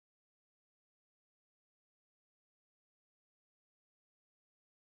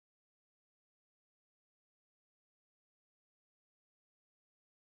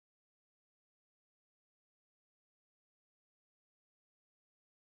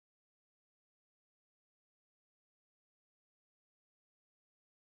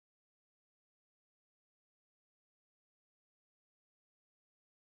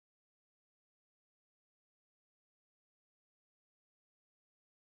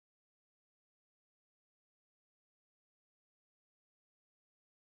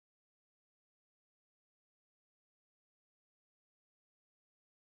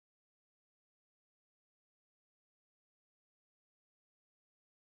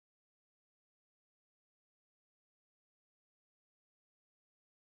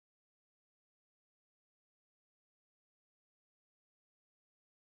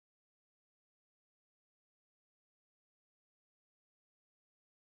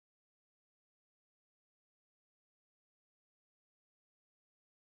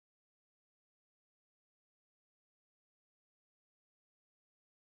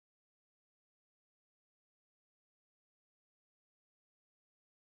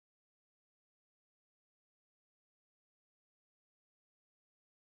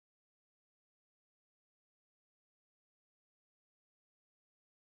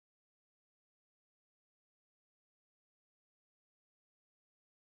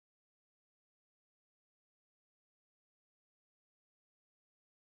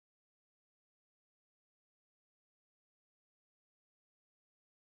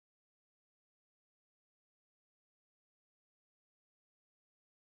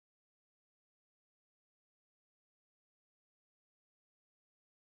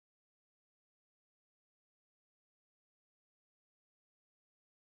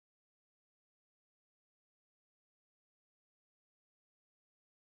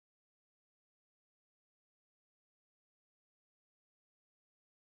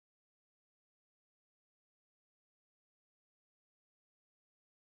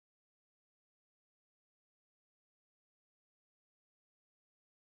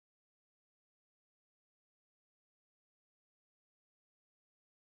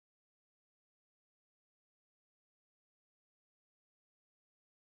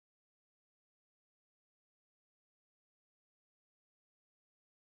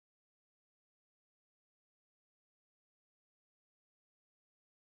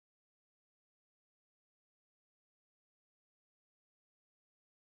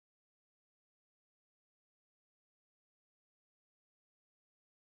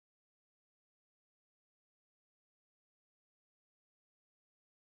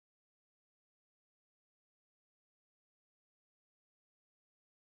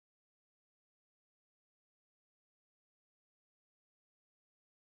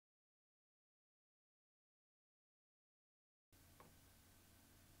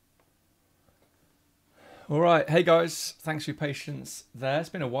All right, hey guys, thanks for your patience there. It's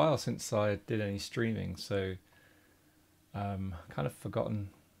been a while since I did any streaming, so kind of forgotten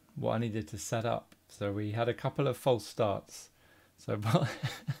what I needed to set up. So we had a couple of false starts. So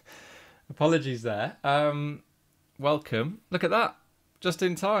apologies there. Welcome. Look at that, just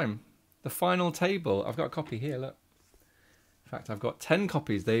in time. The final table. I've got a copy here. Look. In fact, I've got 10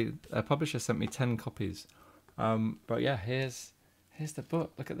 copies. A publisher sent me 10 copies. But yeah, here's the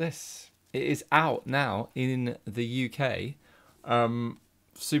book. Look at this. It is out now in the UK.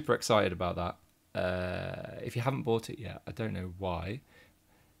 Super excited about that. If you haven't bought it yet, I don't know why.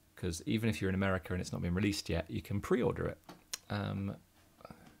 Because even if you're in America and it's not been released yet, you can pre-order it.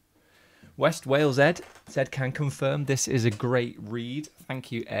 West Wales Ed can confirm this is a great read.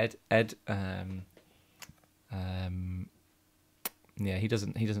 Thank you, Ed. Yeah, he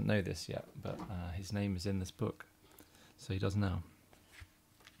doesn't know this yet, but his name is in this book, so he does now.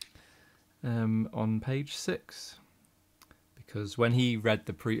 On page 6, because when he read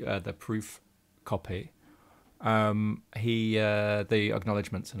the proof copy, the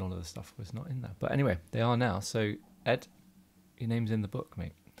acknowledgements and all of the stuff was not in there. But anyway, they are now. So Ed, your name's in the book,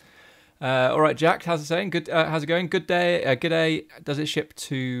 mate. All right, Jack, how's it saying? Good. How's it going? Good day. Good day. Does it ship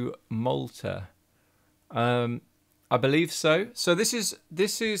to Malta? I believe so. So this is.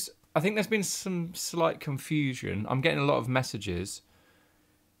 I think there's been some slight confusion. I'm getting a lot of messages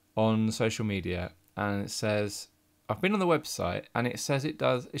on social media, and it says I've been on the website, and it says it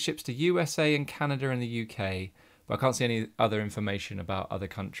ships to USA and Canada and the UK, but I can't see any other information about other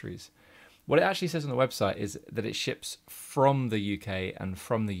countries. What it actually says on the website is that it ships from the UK and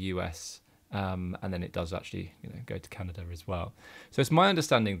from the US, and then it does actually, go to Canada as well. So it's my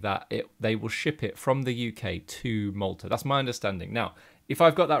understanding that they will ship it from the UK to Malta. That's my understanding. Now, if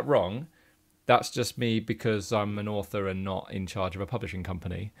I've got that wrong, that's just me because I'm an author and not in charge of a publishing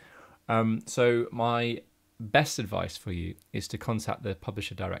company. So my best advice for you is to contact the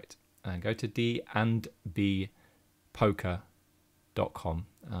publisher direct and go to dnbpoker.com.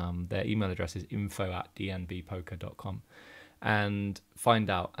 Their email address is info@dnbpoker.com, and find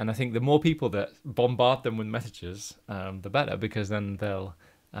out. And I think the more people that bombard them with messages, the better, because then they'll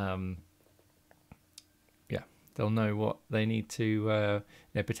know what they need to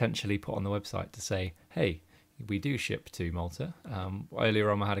potentially put on the website to say, hey, we do ship to Malta.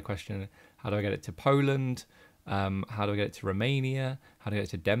 Earlier on I had a question, how do I get it to Poland? How do I get it to Romania? How do I get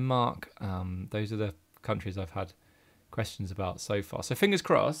it to Denmark? Those are the countries I've had questions about so far. So fingers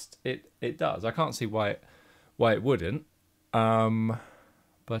crossed it does. I can't see why it wouldn't. But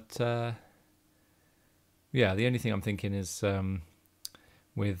the only thing I'm thinking is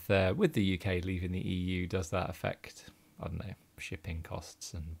with the UK leaving the EU, does that affect, I don't know, shipping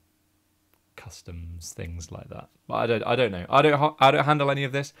costs and customs, things like that? But I don't know. I don't handle any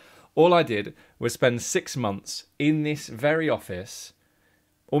of this. All I did was spend 6 months in this very office,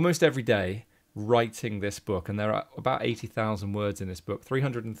 almost every day, writing this book. And there are about 80,000 words in this book,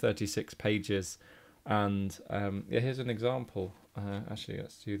 336 pages. And here's an example. Actually,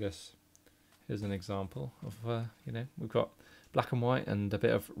 let's do this. Here's an example of we've got black and white and a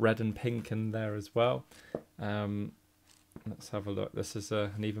bit of red and pink in there as well. Let's have a look. This is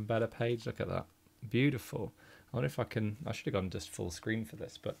an even better page. Look at that. Beautiful. I wonder if I should have gone just full screen for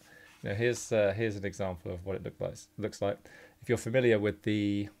this, but here's an example of what it looks like. If you're familiar with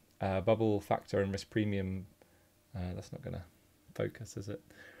the bubble factor and risk premium, that's not going to focus, is it?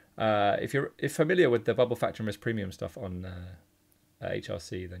 If you're familiar with the bubble factor and risk premium stuff on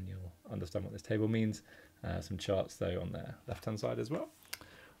HRC, then you'll understand what this table means. Some charts though on the left hand side as well.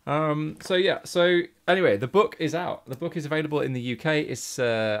 So anyway, the book is out. The book is available in the UK. It's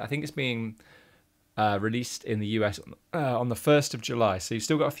I think it's being released in the US on the 1st of July. So you've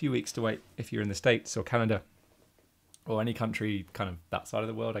still got a few weeks to wait if you're in the States or Canada or any country kind of that side of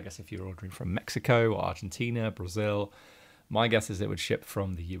the world. I guess if you're ordering from Mexico or Argentina, Brazil, my guess is it would ship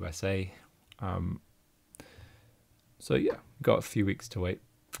from the USA. So yeah, got a few weeks to wait.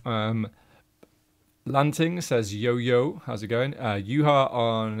 Lanting says, yo, how's it going? Yuha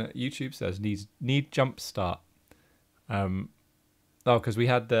on YouTube says, need jump start. Because we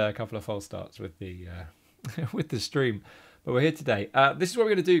had a couple of false starts with the with the stream. But we're here today. This is what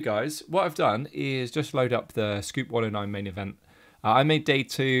we're going to do, guys. What I've done is just load up the Scoop 109 main event. I made day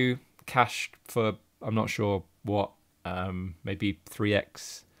 2 cashed for, I'm not sure what, maybe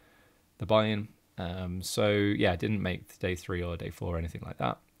 3x the buy-in. So yeah, I didn't make day 3 or day 4 or anything like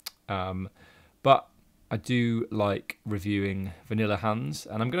that. But I do like reviewing vanilla hands,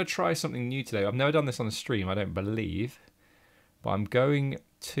 and I'm going to try something new today. I've never done this on the stream, I don't believe, but I'm going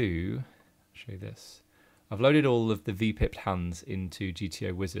to show you this. I've loaded all of the VPIP hands into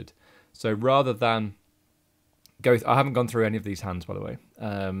GTO Wizard. So rather than I haven't gone through any of these hands, by the way.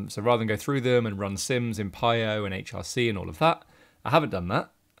 So rather than go through them and run sims in Pio and HRC and all of that, I haven't done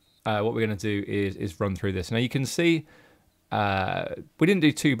that. What we're going to do is run through this. Now you can see we didn't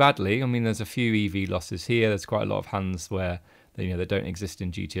do too badly. I mean, there's a few EV losses here. There's quite a lot of hands where they don't exist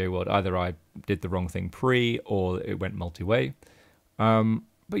in GTA World. Either I did the wrong thing pre or it went multi-way.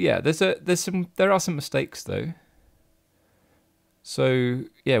 But yeah, there are some mistakes though. So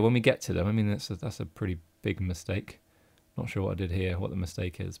yeah, when we get to them, I mean that's a pretty big mistake. Not sure what I did here, what the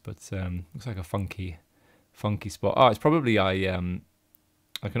mistake is, but looks like a funky spot. Oh, it's probably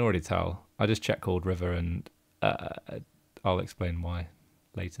I can already tell. I just checked Cold River and I'll explain why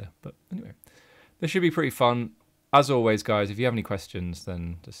later. But anyway, this should be pretty fun. As always, guys, if you have any questions,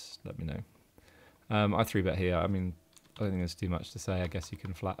 then just let me know. I 3-bet here. I mean, I don't think there's too much to say. I guess you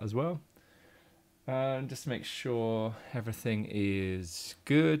can flat as well. Just to make sure everything is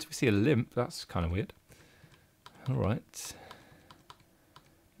good. We see a limp. That's kind of weird. All right.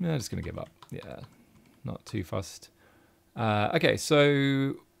 I'm just going to give up. Yeah, not too fussed. Okay,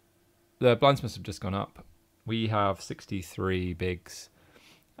 so the blinds must have just gone up. We have 63 bigs.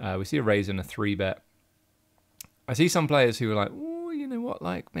 We see a raise and a 3-bet. I see some players who are like, oh, you know what,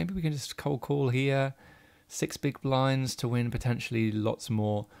 like maybe we can just cold call here. 6 big blinds to win potentially lots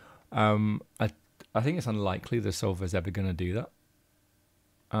more. I think it's unlikely the solver's ever going to do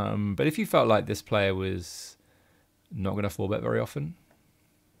that. But if you felt like this player was not going to 4-bet very often,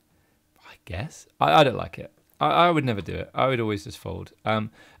 I guess. I don't like it. I would never do it. I would always just fold. And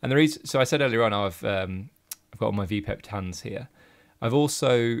the reason, so I said earlier on, I've got all my VPEP hands here. I've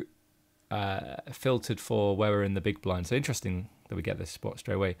also filtered for where we're in the big blind. So interesting that we get this spot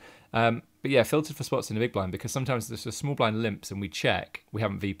straight away. But yeah, filtered for spots in the big blind because sometimes there's a small blind limps and we check, we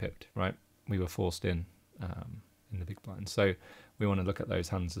haven't VPIP'd, right? We were forced in the big blind. So we want to look at those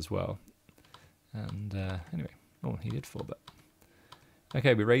hands as well. And anyway, oh, he did 4-bet.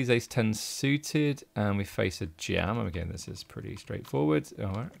 Okay, we raise ace-10 suited and we face a jam. Again, this is pretty straightforward.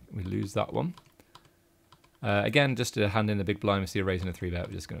 All right, we lose that one. Again, just a hand in the big blind. We see a raise and a 3-bet.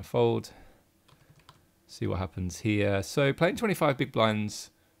 We're just going to fold. See what happens here. So playing 25 big blinds,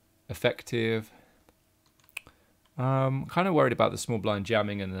 effective. Kind of worried about the small blind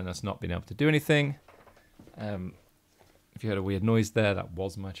jamming and then us not being able to do anything. If you heard a weird noise there, that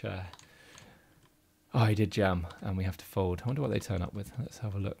was my chair. Oh, he did jam, and we have to fold. I wonder what they turn up with. Let's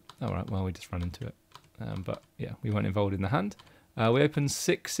have a look. All right, well, we just ran into it. But yeah, we weren't involved in the hand. We open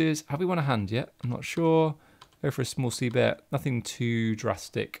 6s. Have we won a hand yet? I'm not sure. Go for a small c-bet. Nothing too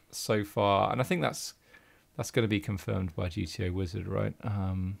drastic so far, and I think that's going to be confirmed by GTO Wizard, right?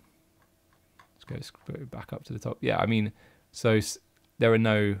 Let's go back up to the top. Yeah, I mean, so there are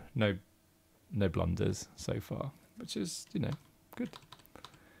no blunders so far, which is, good.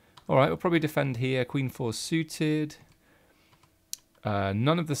 All right, we'll probably defend here. Queen 4 suited.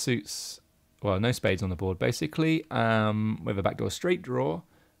 None of the suits, well, no spades on the board, basically. We have a backdoor straight draw,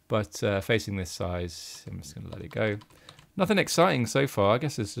 but facing this size, I'm just going to let it go. Nothing exciting so far. I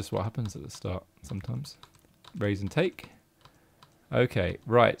guess it's just what happens at the start sometimes. Raise and take. Okay,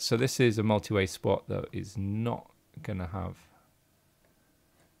 right. So this is a multi-way spot that is not going to have...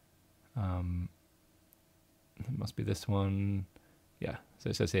 it must be this one. Yeah, so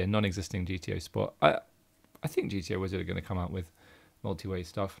it says here, non-existing GTO spot. I think GTO Wizard are going to come out with multi-way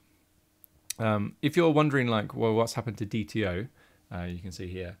stuff. If you're wondering, like, well, what's happened to DTO, you can see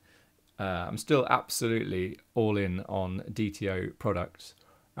here. I'm still absolutely all in on DTO products,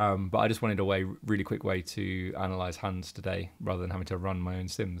 but I just wanted a really quick way to analyze hands today rather than having to run my own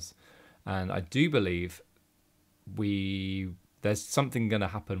sims. And I do believe there's something going to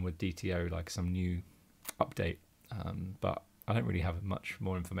happen with DTO, like some new update, but I don't really have much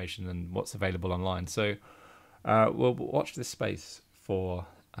more information than what's available online. So we'll watch this space for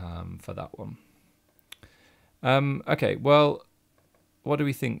that one. Okay, well, what do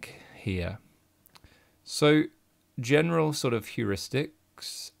we think here? So general sort of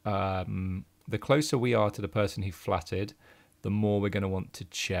heuristics, the closer we are to the person who flatted, the more we're going to want to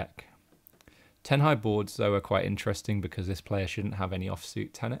check. 10 high boards, though, are quite interesting because this player shouldn't have any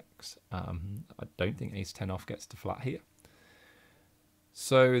offsuit 10x. I don't think ace 10 off gets to flat here.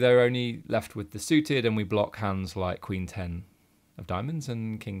 So they're only left with the suited, and we block hands like queen 10 of diamonds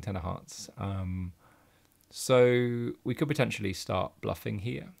and king 10 of hearts. So we could potentially start bluffing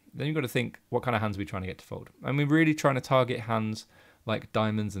here. Then you've got to think, what kind of hands are we trying to get to fold? And we're really trying to target hands like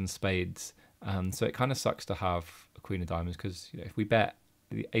diamonds and spades. So it kind of sucks to have a queen of diamonds because if we bet,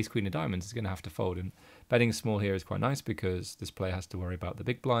 the ace queen of diamonds is going to have to fold. And betting small here is quite nice because this player has to worry about the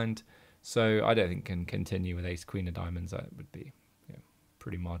big blind. So I don't think can continue with ace queen of diamonds. That would be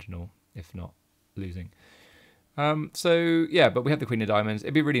pretty marginal, if not losing. So yeah, but we have the Queen of Diamonds.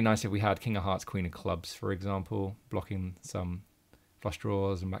 It'd be really nice if we had King of Hearts, Queen of Clubs, for example, blocking some flush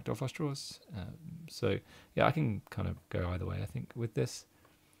draws and backdoor flush draws. So yeah, I can kind of go either way, I think, with this.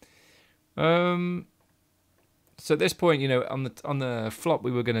 So at this point, you know, on the flop,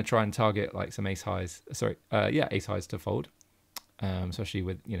 we were going to try and target like some ace highs. Sorry, ace highs to fold, especially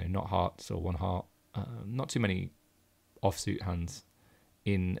with, you know, not hearts or one heart. Not too many offsuit hands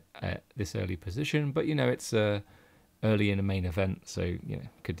in this early position, but you know, it's early in a main event, so you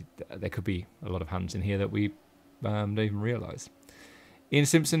know, there could be a lot of hands in here that we don't even realize. Ian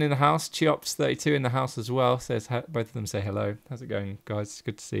Simpson in the house, Chiops32 in the house as well. Says both of them say hello. How's it going, guys?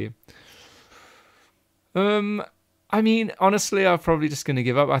 Good to see you. I mean, honestly, I'm probably just going to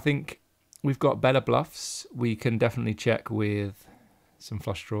give up. I think we've got better bluffs. We can definitely check with some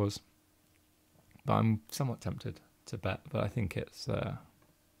flush draws, but I'm somewhat tempted to bet. But I think it's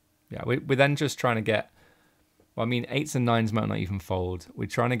yeah, we're then just trying to get, well, I mean, 8s and 9s might not even fold. We're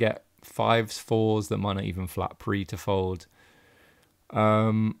trying to get 5s, 4s that might not even flat pre to fold.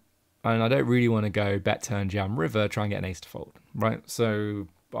 And I don't really want to go bet turn jam river, try and get an ace to fold, right? So,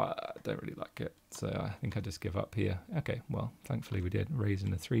 but I don't really like it. So I think I just give up here. Okay, well, thankfully we did.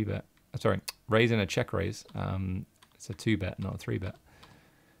 Raising a 3-bet. Sorry, raising a check raise. It's a 2-bet, not a 3-bet.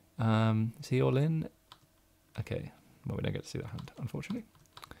 Is he all in? Okay, well, we don't get to see that hand, unfortunately.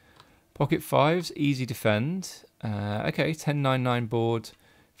 Pocket 5s, easy defend. Okay, 10-9-9 board.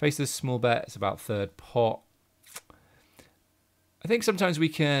 Faces small bet, it's about third pot. I think sometimes we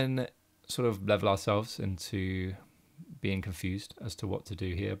can sort of level ourselves into being confused as to what to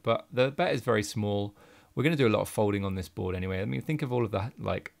do here, but the bet is very small. We're going to do a lot of folding on this board anyway. I mean, think of all of the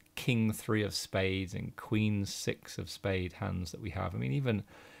like King 3 of spades and Queen 6 of spade hands that we have. I mean, even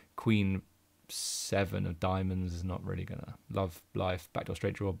Queen 7 of diamonds is not really gonna love life. Backdoor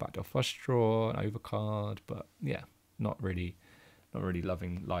straight draw, backdoor flush draw, an overcard, but yeah, not really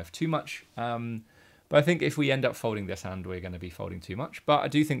loving life too much. But I think if we end up folding this hand, we're going to be folding too much. But I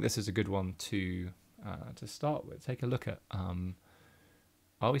do think this is a good one to start with. Take a look at.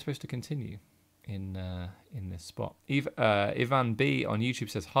 Are we supposed to continue in this spot? Ivan B on YouTube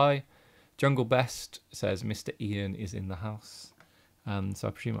says hi. Jungle Best says Mr. Ian is in the house. So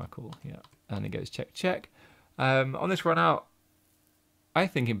I presume I call, yeah. And it goes check, check. On this run out, I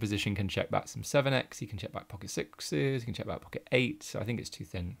think in position can check back some 7x. You can check back pocket 6s. You can check back pocket 8s. So I think it's too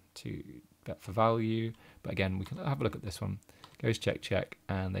thin to bet for value. But again, we can have a look at this one. Goes check, check.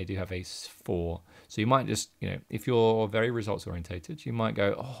 And they do have ace 4. So you might just, you know, if you're very results orientated, you might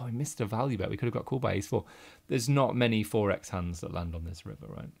go, oh, I missed a value bet. We could have got called by ace 4. There's not many 4x hands that land on this river,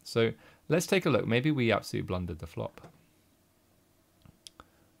 right? So let's take a look. Maybe we absolutely blundered the flop.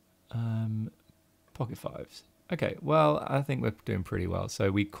 Pocket 5s. Okay, well, I think we're doing pretty well.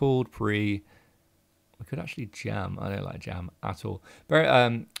 So we called pre. We could actually jam. I don't like jam at all.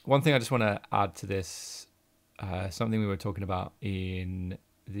 But one thing I just want to add to this, something we were talking about in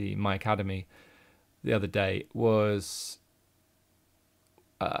my academy the other day was,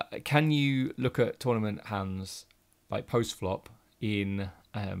 can you look at tournament hands like post flop in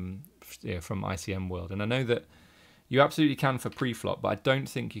from ICM World? And I know that you absolutely can for pre-flop, but I don't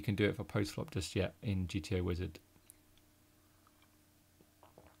think you can do it for post-flop just yet in GTO Wizard.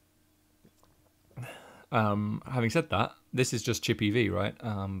 Having said that, this is just chip EV, right?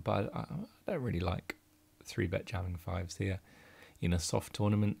 But I don't really like 3-bet jamming 5s here in a soft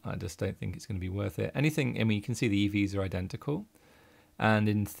tournament. I just don't think it's going to be worth it. Anything, I mean, you can see the EVs are identical. And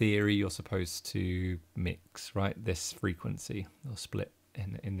in theory, you're supposed to mix, right? This frequency, or split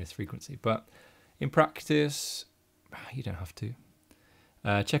in this frequency. But in practice, you don't have to.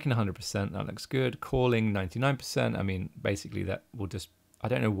 Checking 100%, that looks good. Calling 99%, I mean, basically that will just, I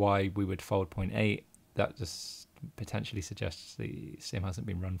don't know why we would fold 0.8. That just potentially suggests the sim hasn't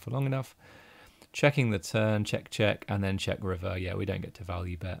been run for long enough. Checking the turn, check, check, and then check river. Yeah, we don't get to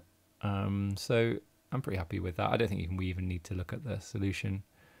value bet. So I'm pretty happy with that. I don't think we even need to look at the solution.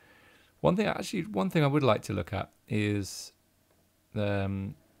 One thing I would like to look at is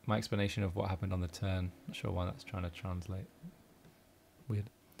my explanation of what happened on the turn. Not sure why that's trying to translate. Weird.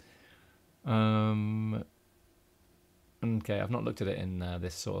 Okay, I've not looked at it in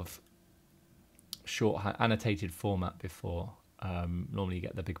this sort of short annotated format before. Normally you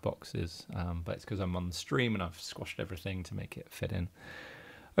get the big boxes, but it's because I'm on the stream and I've squashed everything to make it fit in.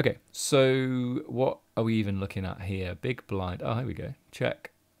 Okay, so what are we even looking at here? Big blind. Oh, here we go.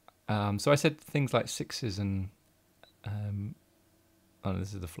 Check. So I said things like 6s and oh,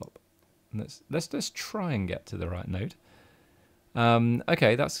 this is the flop. Let's try and get to the right node.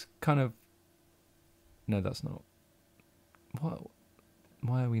 Okay, that's kind of, no, that's not. What?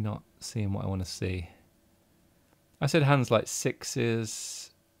 Why are we not seeing what I want to see? I said hands like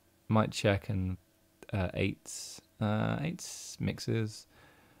sixes might check and eights. Eights mixes.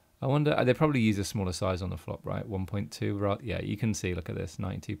 I wonder, they probably use a smaller size on the flop, right? 1.2, right? Yeah, you can see, look at this,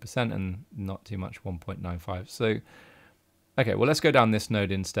 92% and not too much, 1.95. So, okay, well, let's go down this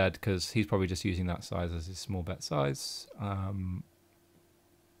node instead because he's probably just using that size as his small bet size. No,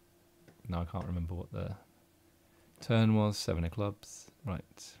 I can't remember what the turn was. 7 of clubs. Right,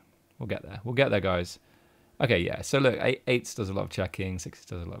 we'll get there. We'll get there, guys. Okay, yeah, so look, eights does a lot of checking, sixes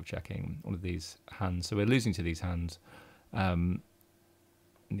does a lot of checking, all of these hands. So we're losing to these hands.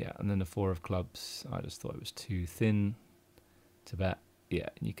 Yeah, and then the 4 of clubs, I just thought it was too thin to bet. Yeah,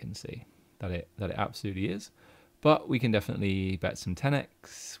 and you can see that it absolutely is. But we can definitely bet some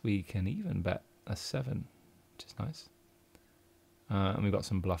 10x. We can even bet a 7, which is nice. And we've got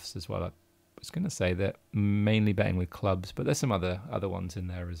some bluffs as well. I was going to say that mainly betting with clubs, but there's some other ones in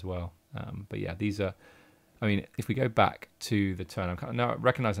there as well. But yeah, these are, I mean, if we go back to the turn, now I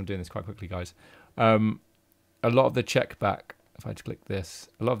recognize I'm doing this quite quickly, guys. A lot of the check back, if I just click this,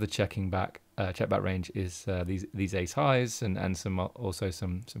 a lot of the check back range is these ace highs and some also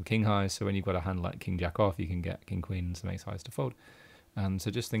some king highs. So when you've got a hand like king jack off, you can get king queen and some ace highs to fold. So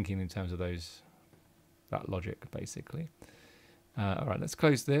just thinking in terms of that logic basically. All right, let's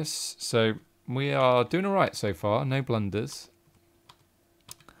close this. So we are doing all right so far, no blunders.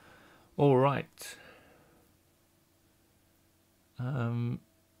 All right.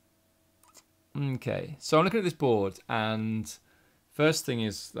 Okay, so I'm looking at this board, and first thing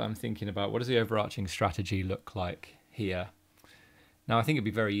is I'm thinking about what does the overarching strategy look like here. Now I think it'd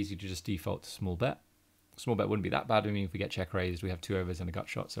be very easy to just default to small bet. Small bet wouldn't be that bad. I mean, if we get check raised, we have 2 overs and a gut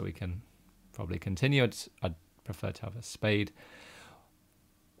shot, so we can probably continue. I'd prefer to have a spade.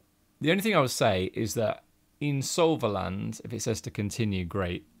 The only thing I would say is that in solver land, if it says to continue,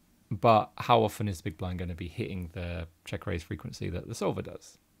 great. But how often is the big blind going to be hitting the check raise frequency that the solver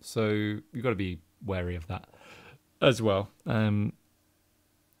does? So you've got to be wary of that as well.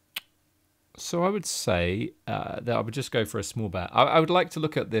 So I would say that I would just go for a small bet. I would like to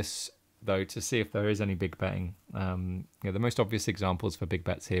look at this, though, to see if there is any big betting. The most obvious examples for big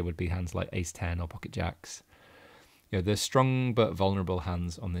bets here would be hands like ace-10 or pocket jacks. There's strong but vulnerable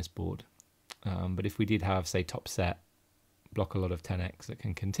hands on this board. But if we did have, say, top set, block a lot of 10x that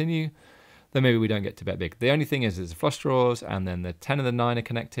can continue, then maybe we don't get to bet big. The only thing is the flush draws, and then the 10 and the 9 are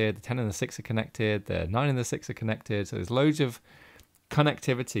connected, the 10 and the 6 are connected, the 9 and the 6 are connected. So there's loads of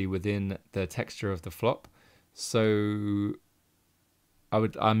connectivity within the texture of the flop. So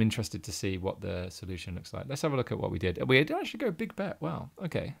I'm interested to see what the solution looks like. Let's have a look at what we did. We did actually go big bet. Wow.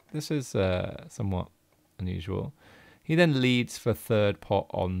 Okay. This is somewhat unusual. He then leads for third pot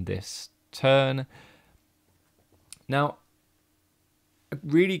on this turn. Now, a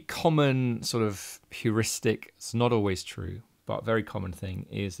really common sort of heuristic, it's not always true, but a very common thing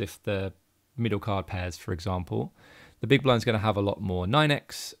is if the middle card pairs, for example, the big blind's going to have a lot more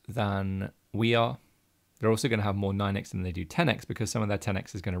 9x than we are. They're also going to have more 9x than they do 10x because some of their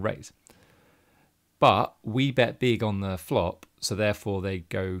 10x is going to raise. But we bet big on the flop, so therefore they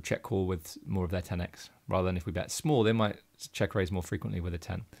go check call with more of their 10x. Rather than if we bet small, they might check raise more frequently with a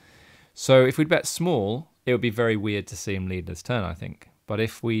 10. So if we bet small, it would be very weird to see him lead this turn, I think. But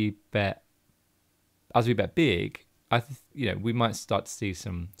if we bet, as we bet big, we might start to see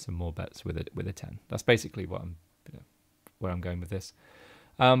some more bets with a 10. That's basically what where I'm going with this.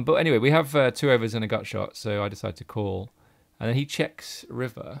 But anyway, we have 2 overs and a gut shot, so I decide to call, and then he checks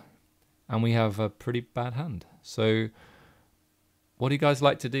river, and we have a pretty bad hand. So what do you guys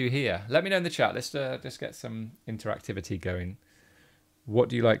like to do here? Let me know in the chat. Let's just get some interactivity going. What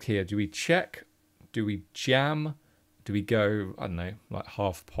do you like here? Do we check? Do we jam? Do we go, I don't know, like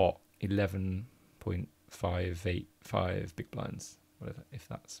half pot, 11.585 big blinds? Whatever, if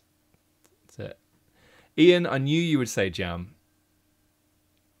that's it. Ian, I knew you would say jam.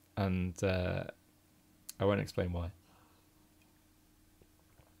 And I won't explain why.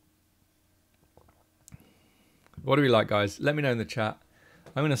 What do we like, guys? Let me know in the chat.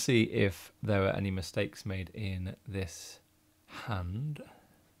 I'm going to see if there were any mistakes made in this hand.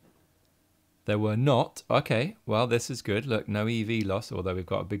 There were not. Okay, well, this is good. Look, no EV loss, although we've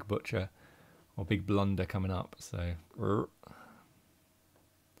got a big butcher or big blunder coming up. So,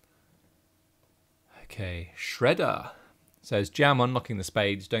 okay, Shredder says jam unlocking the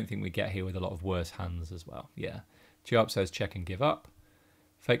spades. Don't think we get here with a lot of worse hands as well. Yeah. Chiop says check and give up.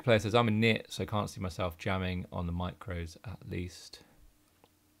 Fake player says I'm a nit, so I can't see myself jamming on the micros at least.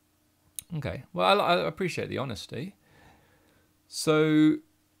 Okay, well, I appreciate the honesty. So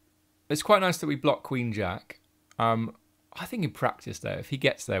it's quite nice that we block Queen Jack. I think in practice, though, if he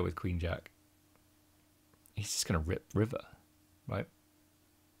gets there with Queen Jack, he's just going to rip river, right?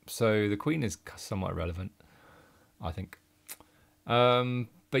 So the queen is somewhat irrelevant, I think.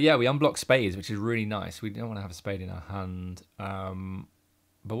 But yeah, we unblock spades, which is really nice. We don't want to have a spade in our hand.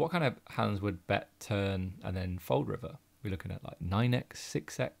 But what kind of hands would bet turn and then fold river? We're looking at like 9x,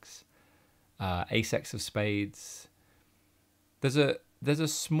 6x, ace-x of spades. There's a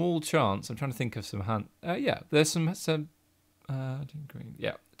small chance. I'm trying to think of some hand. Yeah, there's some.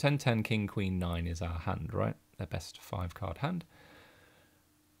 Yeah, 10-10 king queen 9 is our hand, right? Their best 5-card hand.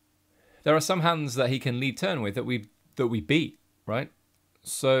 There are some hands that he can lead turn with that we beat, right?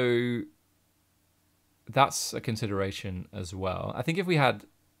 So that's a consideration as well. I think if we had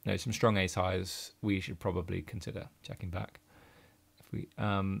some strong ace highs, we should probably consider checking back. If we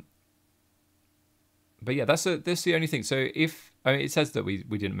but yeah, that's the only thing. So if it says that we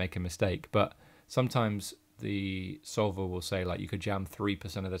didn't make a mistake, but sometimes the solver will say like you could jam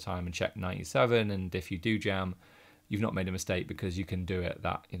 3% of the time and check 97, and if you do jam, you've not made a mistake because you can do it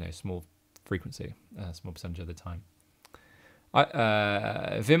that small frequency, small percentage of the time.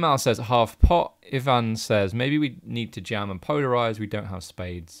 Vimal says half pot. Ivan says maybe we need to jam and polarize. We don't have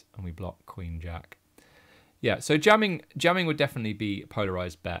spades and we block queen jack. Yeah, so jamming would definitely be a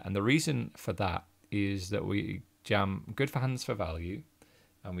polarized bet, and the reason for that is that we jam good for hands for value,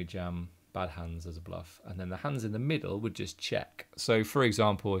 and we jam bad hands as a bluff, and then the hands in the middle would just check. So for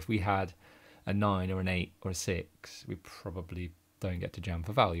example, if we had a 9 or an 8 or a 6, we probably don't get to jam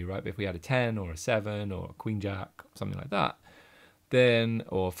for value, right? But if we had a 10 or a 7 or a queen jack, something like that, then,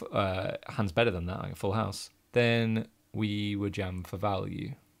 or hands better than that, like a full house, then we would jam for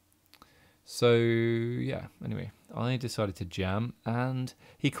value. So yeah, anyway, I decided to jam, and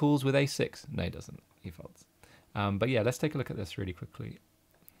he calls with a6. No, he doesn't. He folds. But yeah, let's take a look at this really quickly.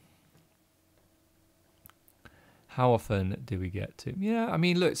 How often do we get to? Yeah, I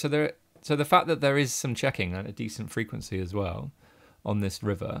mean, look, so the fact that there is some checking at a decent frequency as well on this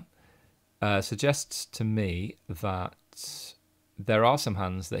river suggests to me that there are some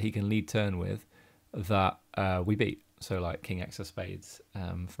hands that he can lead turn with that we beat. So like king x of spades,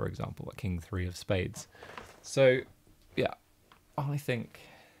 for example, like king 3 of spades. So yeah, I think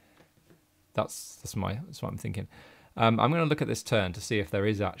that's what I'm thinking. I'm going to look at this turn to see if there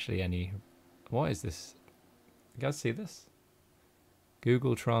is actually any. What is this? You guys see this?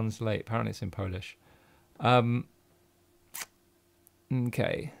 Google Translate. Apparently it's in Polish.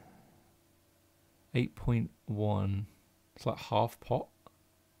 Okay. 8.1. It's like half pot.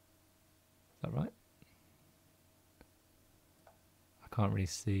 Is that right? I can't really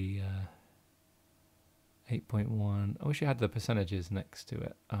see 8.1. I wish you had the percentages next to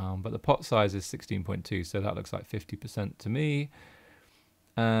it. But the pot size is 16.2, so that looks like 50% to me.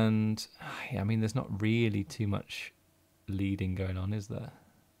 And yeah, I mean, there's not really too much leading going on, is there?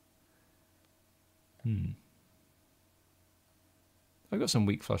 I've got some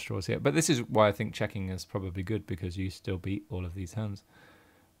weak flush draws here, but this is why I think checking is probably good, because you still beat all of these hands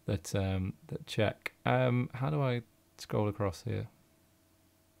that check. How do I scroll across here?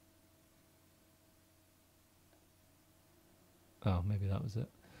 Oh, maybe that was it.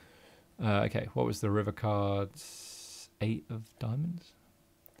 Okay, what was the river cards? 8 of diamonds?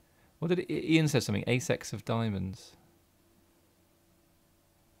 What did Ian said something? Ace-x of diamonds.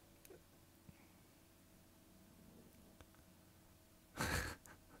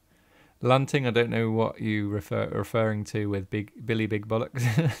 Lanting, I don't know what you referring to with Billy Big Bollocks.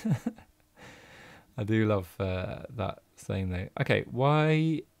 I do love that saying though. Okay,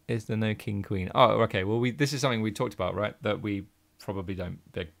 why is there no king queen? Oh, okay. Well, this is something we talked about, right? That we probably don't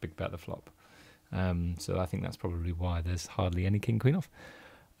big bet the flop. So I think that's probably why there's hardly any king queen off.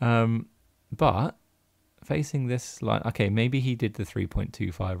 But facing this line, okay, maybe he did the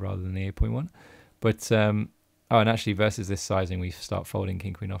 3.25 rather than the 8.1. But oh, and actually versus this sizing, we start folding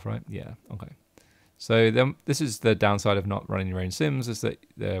king queen off, right? Yeah, okay. So then this is the downside of not running your own sims, is that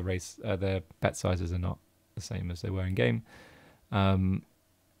the bet sizes are not the same as they were in game.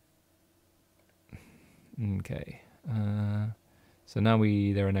 Okay. So now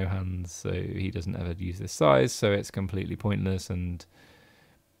there are no hands, so he doesn't ever use this size, so it's completely pointless, and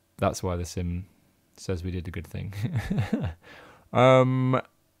that's why the sim says we did a good thing. Yeah,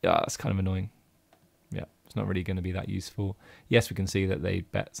 that's kind of annoying. Yeah, it's not really going to be that useful. Yes, we can see that they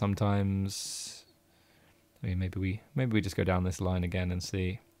bet sometimes. I mean, maybe we just go down this line again and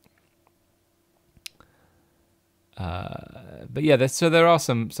see. But yeah, so there are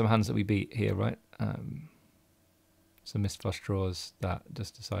some hands that we beat here, right? Some missed flush draws that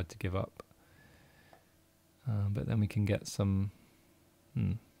just decide to give up. But then we can get some,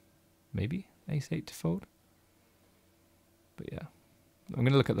 maybe ace-8 to fold. But yeah, I'm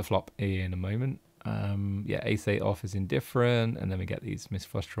going to look at the flop in a moment. Yeah, ace-8 off is indifferent, and then we get these missed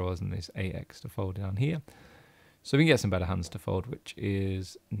flush draws and this 8x to fold down here. So we can get some better hands to fold, which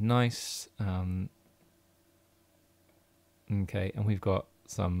is nice. Okay, and we've got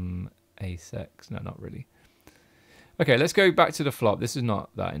some ace-x. No, not really. Okay, let's go back to the flop. This is not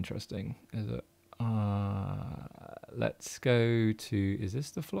that interesting, is it? Let's go to... Is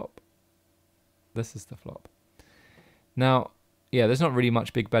this the flop? This is the flop. Now, yeah, there's not really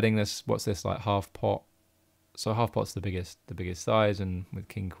much big betting. What's this, like half pot? So half pot's the biggest size, and with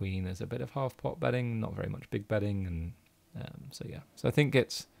king queen, there's a bit of half pot betting, not very much big betting, and so yeah. So I think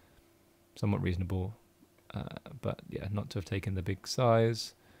it's somewhat reasonable, but yeah, not to have taken the big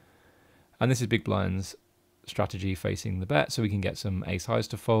size. And this is big blinds strategy facing the bet, so we can get some ace highs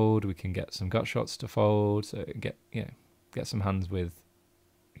to fold, we can get some gut shots to fold, so get some hands with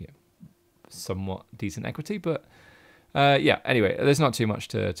somewhat decent equity. But yeah, anyway, there's not too much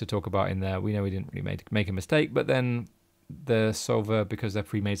to talk about in there. We know we didn't really make a mistake, but then the solver, because they're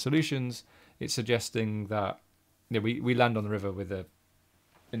pre-made solutions, it's suggesting that we land on the river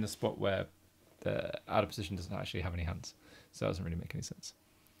in the spot where the out of position doesn't actually have any hands, so that doesn't really make any sense.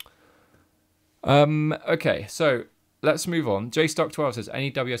 Okay, so let's move on. JStock12 says,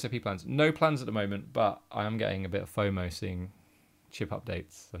 any WSOP plans? No plans at the moment, but I am getting a bit of FOMO seeing chip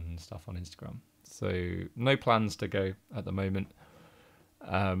updates and stuff on Instagram. So no plans to go at the moment.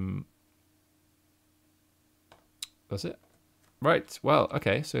 That's it. Right, well,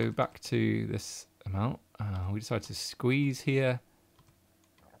 okay, so back to this amount. We decided to squeeze here.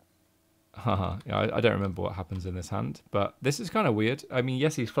 Yeah, I don't remember what happens in this hand, but this is kind of weird. I mean,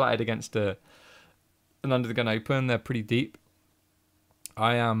 yes, he's flatted against an under the gun open. They're pretty deep.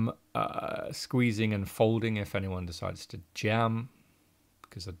 I am squeezing and folding if anyone decides to jam,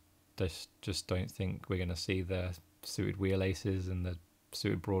 because I just don't think we're going to see the suited wheel aces and the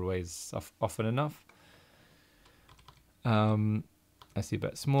suited broadways often enough. I see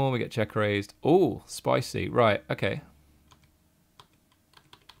bet small. We get check raised. Oh, spicy. Right. Okay.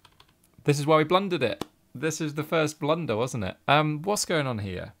 This is why we blundered it. This is the first blunder, wasn't it? What's going on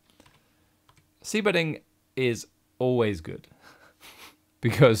here? C-betting is always good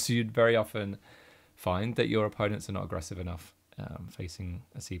because you'd very often find that your opponents are not aggressive enough facing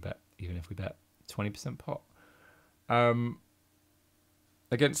a C-bet, even if we bet 20% pot.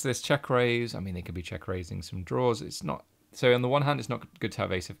 Against this check raise, I mean, they could be check raising some draws. It's not... So on the one hand, it's not good to have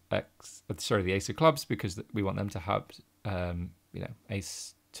the ace of clubs, because we want them to have,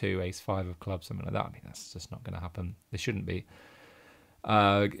 ace 2, ace 5 of clubs, something like that. I mean, that's just not going to happen. They shouldn't be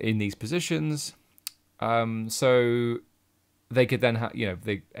in these positions. So they could then have,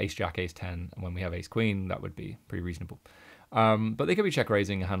 the ace jack, ace 10, and when we have ace queen, that would be pretty reasonable. But they could be check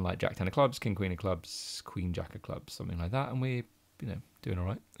raising a hand like jack 10 of clubs, king queen of clubs, queen jack of clubs, something like that, and we, doing all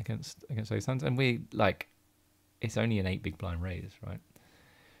right against those hands. And we it's only an 8 big blind raise, right?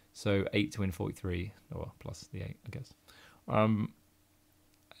 So 8 to win 43, or plus the 8, I guess.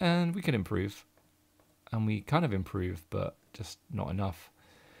 And we can improve, and we kind of improve, but just not enough.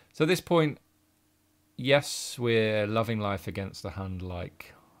 So at this point, yes, we're loving life against a hand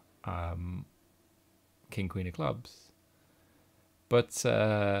like king queen of clubs, but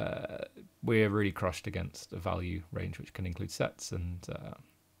we're really crushed against a value range which can include sets and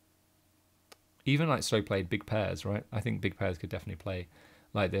even like slow played big pairs, right? I think big pairs could definitely play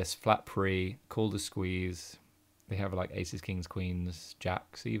like this: flat pre, call the squeeze. They have like aces, kings, queens,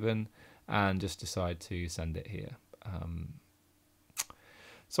 jacks even, and just decide to send it here.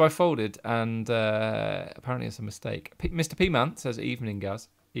 So I folded, and apparently it's a mistake. Mr. P-Man says, evening, Gaz.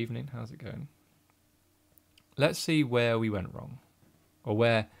 Evening, how's it going? Let's see where we went wrong, or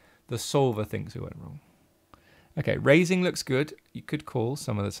where the solver thinks we went wrong. Okay, raising looks good. You could call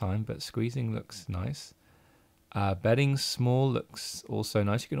some of the time, but squeezing looks nice. Betting small looks also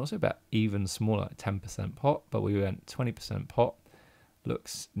nice. You can also bet even smaller, like 10% pot, but we went 20% pot.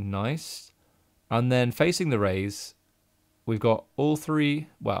 Looks nice. And then facing the raise, we've got all three.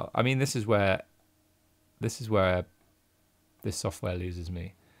 Well, I mean, this is where this software loses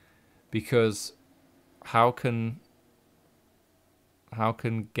me, because how can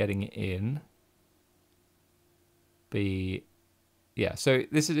getting in be... Yeah, so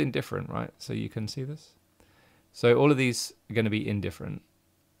this is indifferent, right? So you can see this. So all of these are going to be indifferent,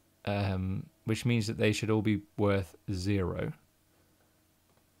 which means that they should all be worth 0.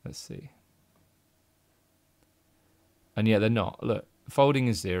 Let's see. And yeah, they're not. Look, folding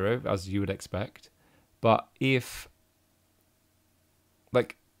is 0, as you would expect. But if...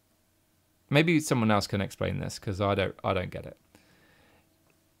 Like, maybe someone else can explain this, because I don't get it.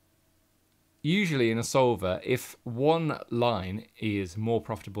 usually in a solver, if one line is more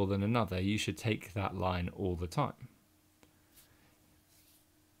profitable than another, you should take that line all the time.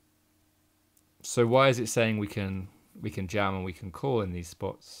 So why is it saying we can jam and we can call in these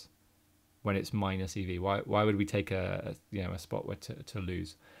spots when it's minus EV? Why would we take a spot where to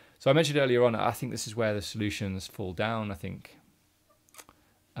lose? So I mentioned earlier on, I think this is where the solutions fall down. I think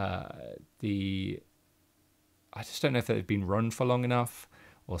I just don't know if they've been run for long enough,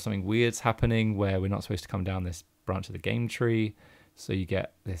 or something weird's happening where we're not supposed to come down this branch of the game tree, so you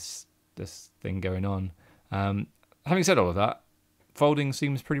get this thing going on. Having said all of that, folding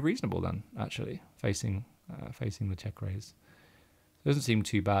seems pretty reasonable then, actually, facing the check raise. It doesn't seem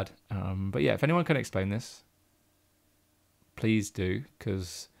too bad. But yeah, if anyone can explain this, please do,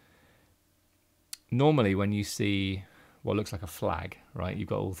 because normally when you see what looks like a flag, right, you've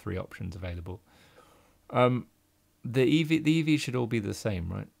got all three options available. The EV should all be the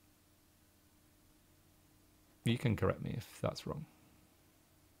same, right? You can correct me if that's wrong.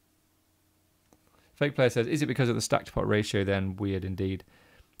 Fake Player says, is it because of the stacked pot ratio then? Weird indeed.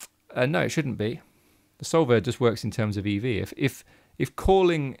 No, it shouldn't be. The solver just works in terms of EV. If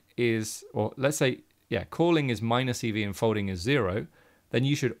calling is, or let's say, yeah, calling is minus EV and folding is 0, then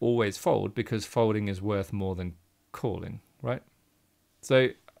you should always fold because folding is worth more than calling, right? So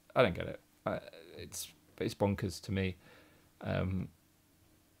I don't get it. It's bonkers to me.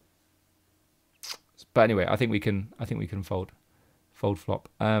 But anyway, I think we can fold flop.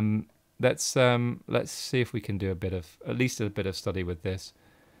 Let's see if we can do at least a bit of study with this.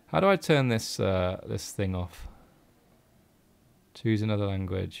 How do I turn this this thing off? Choose another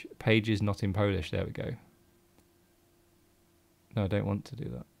language. Page is not in Polish. There we go. No, I don't want to do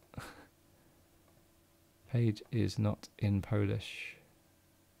that. Page is not in Polish.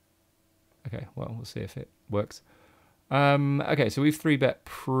 Okay, well, we'll see if it works. Okay, so we've 3-bet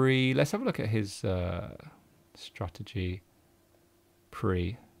pre. Let's have a look at his strategy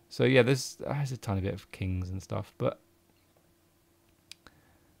pre. So yeah, there's a tiny bit of kings and stuff, but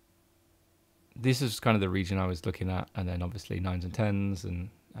this is kind of the region I was looking at, and then obviously 9s and 10s and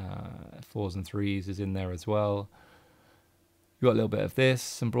 4s and 3s is in there as well. You got a little bit of this,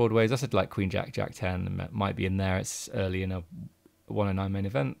 some broadways. I said like Queen Jack, Jack 10 might be in there. It's early in a 109 main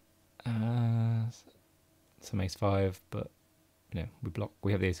event. Some ace 5, but you know,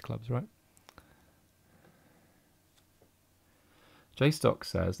 we have the ace of clubs, right? JStock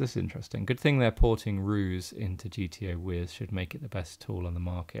says, this is interesting. Good thing they're porting Ruse into GTO Wiz, should make it the best tool on the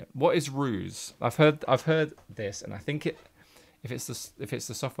market. What is Ruse? I've heard this, and I think if it's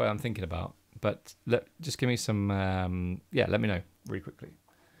the software I'm thinking about, but just give me some let me know really quickly.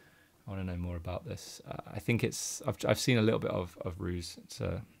 I want to know more about this. I think I've seen a little bit of Ruse. It's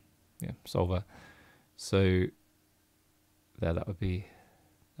a solver. So there, that would be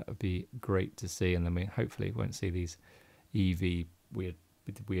great to see, and then we hopefully won't see these weird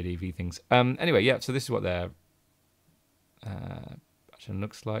EV things. Anyway, yeah. So this is what their action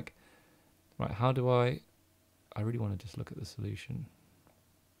looks like. Right? How do I really want to just look at the solution.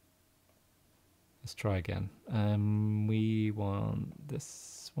 Let's try again. We want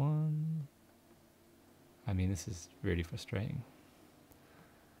this one. I mean, this is really frustrating.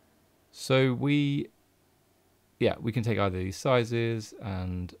 So we can take either of these sizes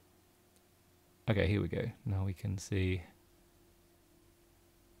and, okay, here we go. Now we can see,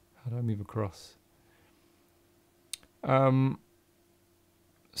 how do I move across?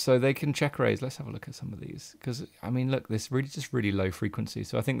 So they can check raise. Let's have a look at some of these, because I mean, look, this really low frequency.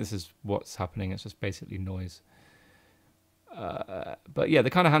 So I think this is what's happening. It's just basically noise. But yeah, the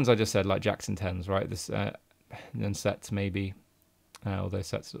kind of hands I just said, like jacks and 10s, right? This then sets maybe. Although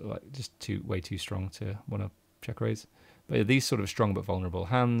sets are like just way too strong to want to check raise. But yeah, these sort of strong but vulnerable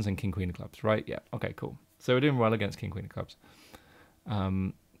hands and king queen of clubs, right? Yeah, okay, cool. So we're doing well against king queen of clubs.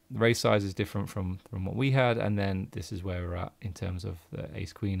 The raise size is different from what we had, and then this is where we're at in terms of the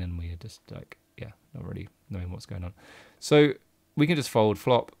ace queen, and we are just like, yeah, not really knowing what's going on. So we can just fold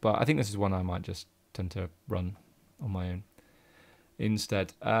flop, but I think this is one I might just tend to run on my own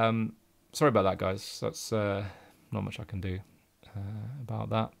instead. Sorry about that, guys. That's not much I can do about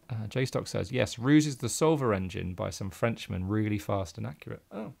that. JStock says, yes, Ruse is the solver engine by some Frenchmen, really fast and accurate.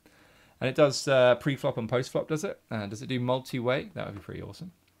 Oh, and it does pre-flop and post-flop, does it? Does it do multi-way? That would be pretty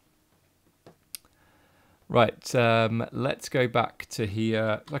awesome. Right, let's go back to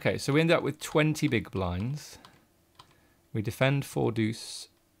here. Okay, so we end up with 20 big blinds. We defend 4 deuce,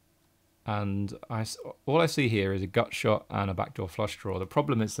 and all I see here is a gut shot and a backdoor flush draw. The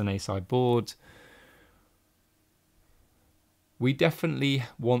problem is an ace-high board. We definitely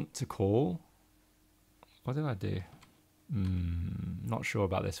want to call. What did I do? Not sure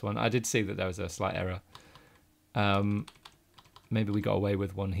about this one. I did see that there was a slight error. Maybe we got away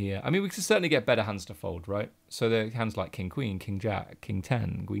with one here. I mean, we could certainly get better hands to fold, right? So the hands like King Queen, King Jack, King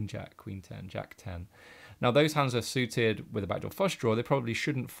 10, Queen Jack, Queen 10, Jack 10. Now those hands are suited with a backdoor flush draw. They probably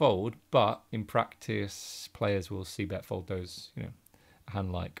shouldn't fold, but in practice, players will see bet fold those, you know, a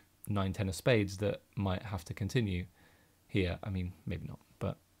hand like 9, 10 of spades that might have to continue here. I mean, maybe not,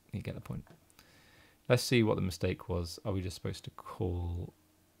 but you get the point. Let's see what the mistake was. Are we just supposed to call?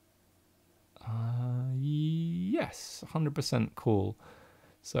 Yes, 100% call.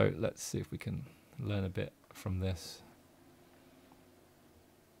 So let's see if we can learn a bit from this.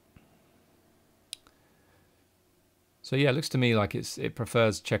 So yeah, it looks to me like it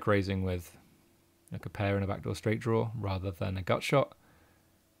prefers check raising with like a pair and a backdoor straight draw rather than a gut shot.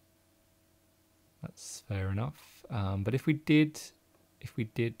 That's fair enough. But if we did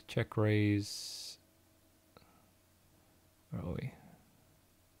check raise, where are we?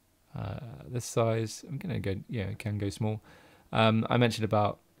 This size, I'm gonna go. Yeah, it can go small. I mentioned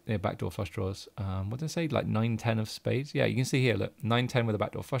about backdoor flush draws. What did I say? Like 9, 10 of spades. Yeah, you can see here. Look, 9, 10 with a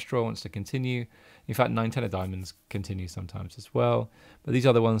backdoor flush draw wants to continue. In fact, 9, 10 of diamonds continue sometimes as well. But these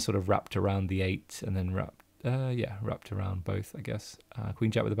other ones sort of wrapped around the 8 and then wrapped around both, I guess.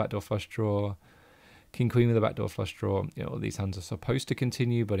 Queen Jack with a backdoor flush draw. King Queen with a backdoor flush draw. You know, these hands are supposed to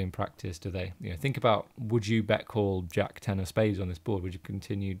continue, but in practice, do they? You know, think about, would you bet call Jack 10 of spades on this board? Would you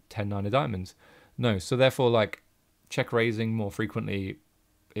continue 10, 9 of diamonds? No. So therefore, like, check raising more frequently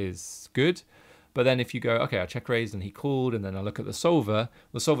is good. But then if you go, okay, I check raised and he called, and then I look at the solver's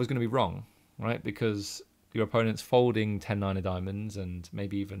going to be wrong, right? Because your opponent's folding 10, 9 of diamonds and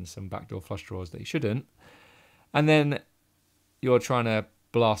maybe even some backdoor flush draws that he shouldn't. And then you're trying to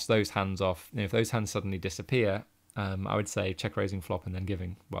blast those hands off. You know, if those hands suddenly disappear, I would say check raising flop and then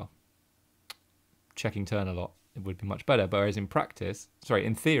giving, well, checking turn a lot. It would be much better. But whereas in practice, sorry,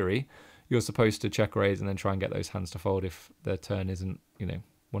 in theory, you're supposed to check raise and then try and get those hands to fold if the turn isn't, you know,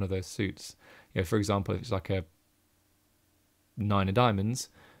 one of those suits. You know, for example, if it's like a 9 of diamonds,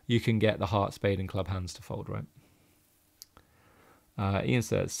 you can get the heart, spade, and club hands to fold, right? Ian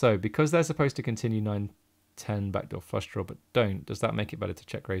says, so because they're supposed to continue 9, 10 backdoor flush draw but don't, does that make it better to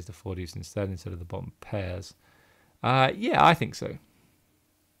check raise the 40s instead of the bottom pairs? Yeah, I think so.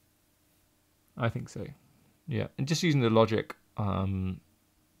 Yeah, and just using the logic,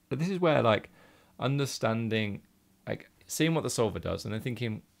 but this is where, like, understanding, like, seeing what the solver does and then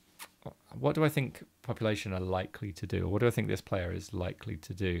thinking, what do I think population are likely to do, or what do I think this player is likely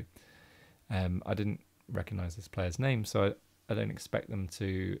to do? I didn't recognize this player's name, so I don't expect them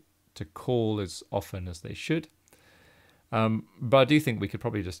to call as often as they should. But I do think we could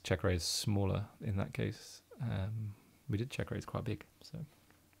probably just check raise smaller in that case. We did check raise quite big, so.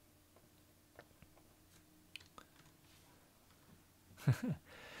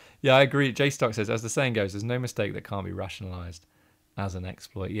 Yeah, I agree. J Stock says, as the saying goes, there's no mistake that can't be rationalized as an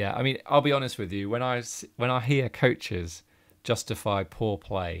exploit. Yeah, I mean, I'll be honest with you. When I hear coaches justify poor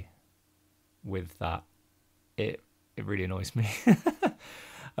play with that, it really annoys me.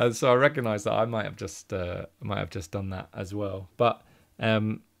 And so I recognise that I might have just done that as well. But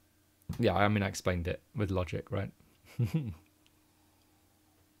yeah, I mean, I explained it with logic, right?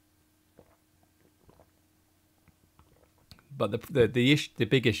 But the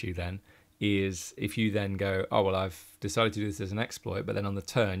big issue then is if you then go, oh well, I've decided to do this as an exploit, but then on the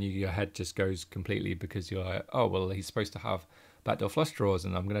turn your head just goes completely because you're like, oh well, he's supposed to have backdoor flush draws,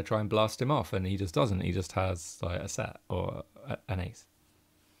 and I'm going to try and blast him off, and he just doesn't. He just has like a set or an ace.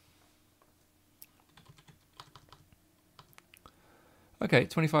 Okay,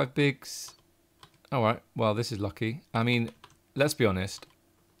 25 bigs. All right, well, this is lucky. I mean, let's be honest.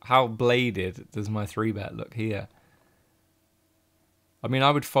 How bladed does my 3-bet look here? I mean,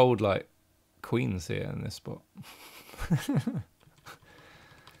 I would fold like queens here in this spot.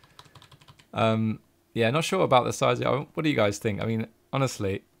 Yeah, not sure about the size. What do you guys think? I mean,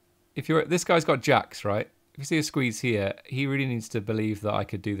 honestly, if this guy's got jacks, right? If you see a squeeze here, he really needs to believe that I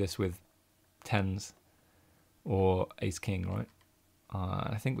could do this with 10s or ace king, right?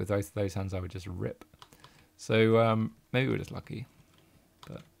 I think with both of those hands, I would just rip. So maybe we're just lucky.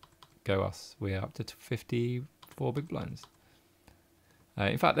 But go us. We're up to 54 big blinds.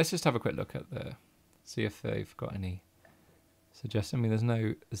 In fact, let's just have a quick look at see if they've got any suggestions. I mean,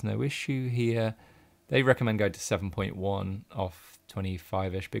 there's no issue here. They recommend going to 7.1 off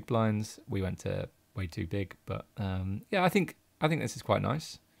 25-ish big blinds. We went to way too big, but yeah, I think this is quite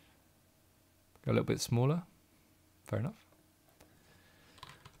nice. Go a little bit smaller. Fair enough.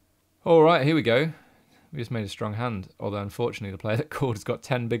 All right, here we go. We just made a strong hand, although unfortunately the player that called has got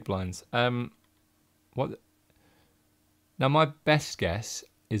 10 big blinds. What? Now, my best guess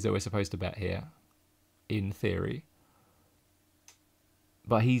is that we're supposed to bet here, in theory.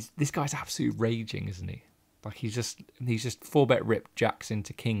 But this guy's absolute raging, isn't he? Like he's just 4-bet rip jacks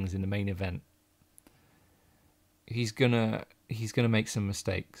into kings in the main event. He's gonna make some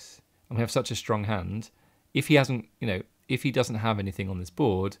mistakes, and we have such a strong hand. If he hasn't, if he doesn't have anything on this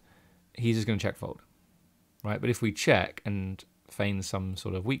board, he's just gonna check fold, right? But if we check and feign some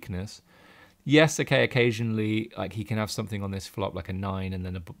sort of weakness, yes, okay, occasionally like he can have something on this flop like a 9, and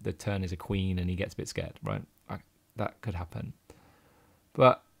then the turn is a queen, and he gets a bit scared, right? That could happen.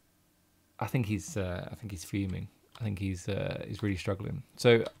 But I think he's fuming. I think he's really struggling.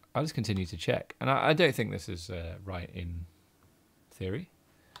 So I'll just continue to check, and I don't think this is right in theory.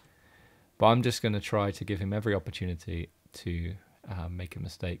 But I'm just going to try to give him every opportunity to make a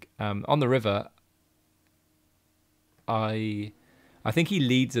mistake. On the river, I think he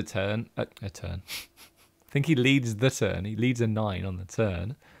leads a turn. I think he leads the turn. He leads a 9 on the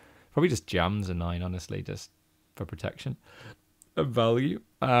turn. Probably just jams a 9, honestly, just for protection of value.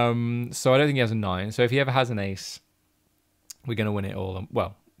 So I don't think he has a 9. So if he ever has an ace, we're going to win it all.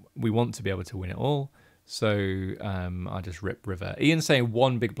 Well, we want to be able to win it all. So I just rip river. Ian's saying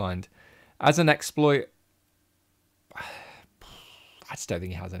 1 big blind. As an exploit, I just don't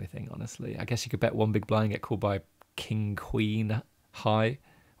think he has anything, honestly. I guess you could bet 1 big blind, get called by king, queen, high.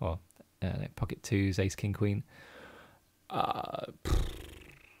 Or pocket 2s, ace, king, queen. I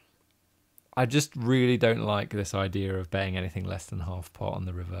just really don't like this idea of betting anything less than half pot on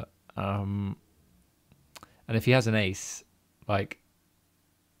the river. And if he has an ace, like,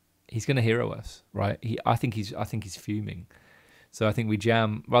 he's going to hero us, right? I think he's fuming. So I think we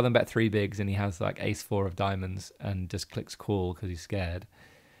jam, rather than bet 3 bigs and he has like ace 4 of diamonds and just clicks call because he's scared,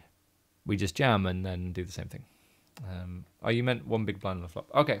 we just jam and then do the same thing. Oh, you meant 1 big blind on the flop.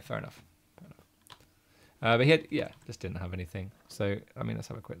 Okay, fair enough. But he had, just didn't have anything. So, I mean, let's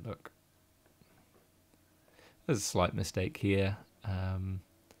have a quick look. There's a slight mistake here.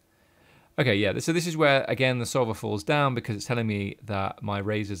 Okay, yeah, so this is where, again, the solver falls down because it's telling me that my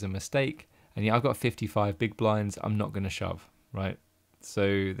raise is a mistake. And yeah, I've got 55 big blinds. I'm not going to shove, right?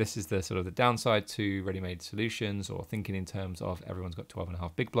 So this is the sort of the downside to ready-made solutions, or thinking in terms of everyone's got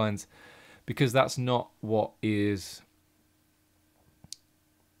 12.5 big blinds, because that's not what is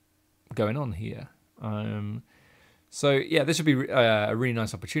going on here. So yeah, this would be a really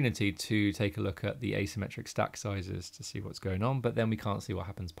nice opportunity to take a look at the asymmetric stack sizes to see what's going on, but then we can't see what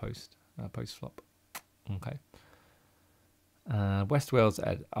happens post flop. Okay. West Wales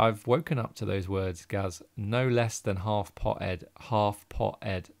Ed. I've woken up to those words, Gaz. No less than half pot Ed. Half pot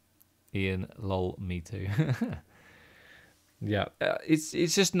Ed. Ian, lol, me too. Yeah, it's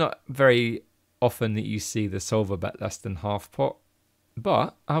just not very often that you see the solver bet less than half pot.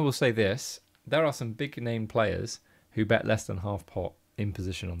 But I will say this: there are some big name players who bet less than half pot in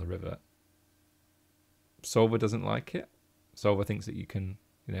position on the river. Solver doesn't like it. Solver thinks that you can,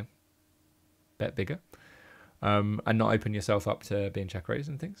 bet bigger. And not open yourself up to being check raised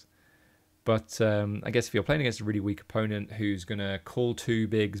and things. But I guess if you're playing against a really weak opponent who's going to call 2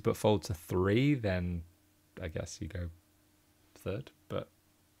 bigs but fold to 3, then I guess you go third. But,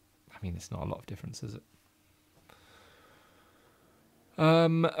 I mean, it's not a lot of difference, is it?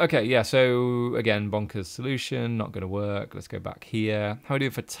 Okay, yeah, so, again, bonkers solution, not going to work. Let's go back here. How are we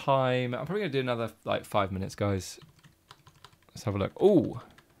doing for time? I'm probably going to do another, 5 minutes, guys. Let's have a look. Oh,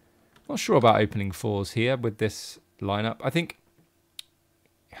 not sure about opening 4s here with this lineup. I think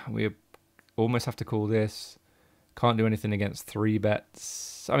we almost have to call this. Can't do anything against 3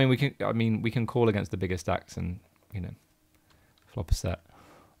 bets. I mean, we can call against the bigger stacks and flop a set.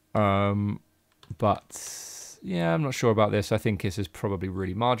 But yeah, I'm not sure about this. I think this is probably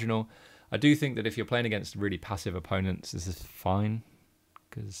really marginal. I do think that if you're playing against really passive opponents, this is fine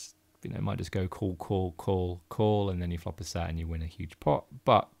because it might just go call, and then you flop a set and you win a huge pot.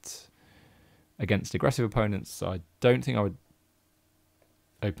 But against aggressive opponents, I don't think I would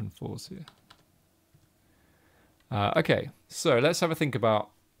open 4s here. Okay, so let's have a think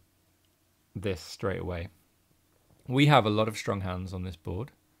about this straight away. We have a lot of strong hands on this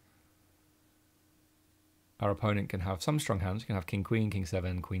board. Our opponent can have some strong hands. You can have king, queen, king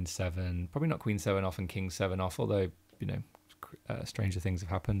 7, queen 7. Probably not queen 7 off and king 7 off, although, stranger things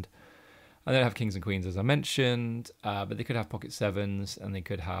have happened. And then have kings and queens, as I mentioned, but they could have pocket 7s, and they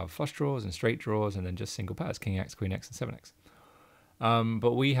could have flush draws and straight draws, and then just single pairs, king x, queen x, and 7x.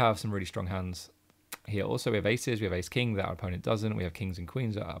 But we have some really strong hands here. Also, we have aces, we have ace king that our opponent doesn't, we have kings and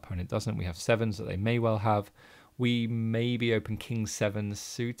queens that our opponent doesn't, we have 7s that they may well have. We maybe open king 7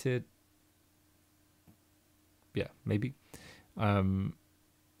 suited. Yeah, maybe. And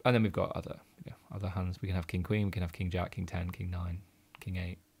then we've got other other hands. We can have king queen, we can have king jack, king 10, king 9, king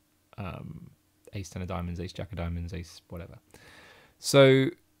 8, ace 10 of diamonds, ace jack of diamonds, ace whatever. So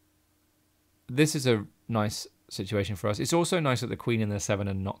this is a nice situation for us. It's also nice that the queen and the 7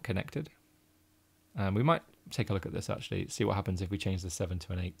 are not connected. We might take a look at this actually, see what happens if we change the 7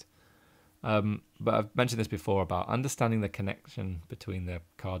 to an 8. But I've mentioned this before about understanding the connection between the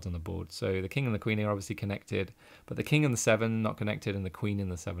cards on the board. So the king and the queen are obviously connected, but the king and the 7 not connected, and the queen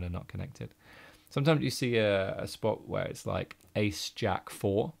and the 7 are not connected. Sometimes you see a spot where it's like ace, jack,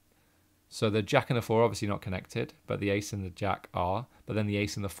 4. So the jack and the 4 are obviously not connected, but the ace and the jack are, but then the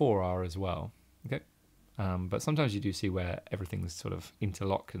ace and the 4 are as well. Okay. But sometimes you do see where everything's sort of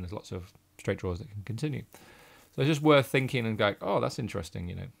interlocked and there's lots of straight draws that can continue. So it's just worth thinking and going, oh, that's interesting,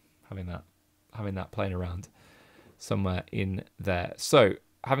 you know, having that playing around somewhere in there. So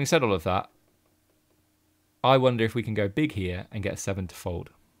having said all of that, I wonder if we can go big here and get a 7 to fold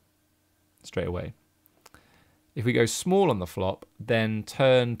straight away. If we go small on the flop, then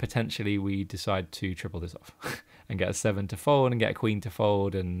turn potentially we decide to triple this off and get a 7 to fold and get a queen to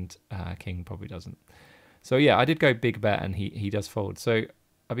fold, and king probably doesn't. So yeah, I did go big bet and he does fold. So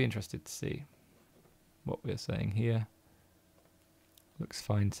I'd be interested to see what we're saying here. Looks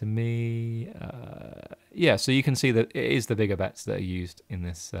fine to me. Yeah, so you can see that it is the bigger bets that are used in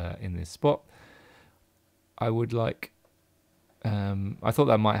this spot. I would like. I thought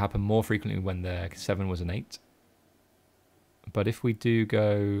that might happen more frequently when the 7 was an 8. But if we do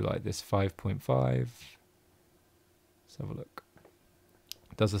go like this 5.5, let's have a look.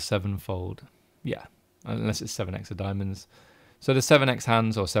 Does a 7 fold? Yeah, unless it's 7x of diamonds. So the 7x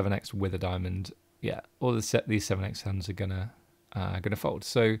hands or 7x with a diamond, yeah, all these 7x hands are gonna fold.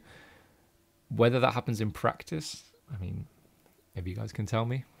 So whether that happens in practice, I mean, maybe you guys can tell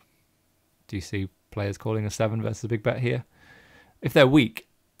me. Do you see players calling a 7 versus a big bet here? If they're weak,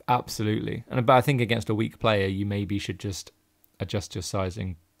 absolutely. But I think against a weak player, you maybe should just adjust your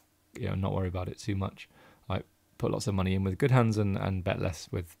sizing, you know, not worry about it too much. Like put lots of money in with good hands and bet less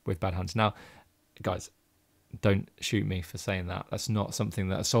with bad hands. Now, guys, don't shoot me for saying that. That's not something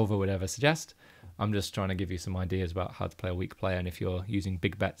that a solver would ever suggest. I'm just trying to give you some ideas about how to play a weak player. And if you're using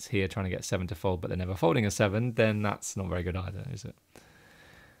big bets here, trying to get 7 to fold, but they're never folding a 7, then that's not very good either, is it?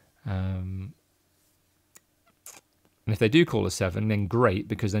 And if they do call a 7, then great,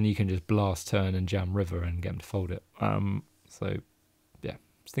 because then you can just blast turn and jam river and get them to fold it. So yeah,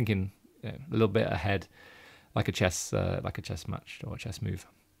 just thinking, you know, a little bit ahead, like a chess match or a chess move.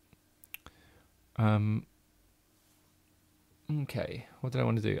 Okay, what did I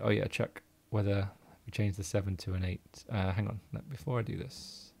want to do? Oh yeah, check whether we change the 7 to an 8. Hang on, before I do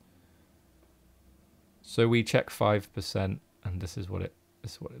this. So we check 5%, and this is what it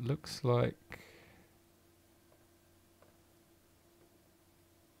looks like.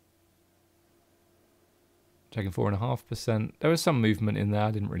 Checking 4.5%. There was some movement in there.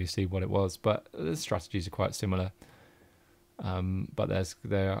 I didn't really see what it was, but the strategies are quite similar. But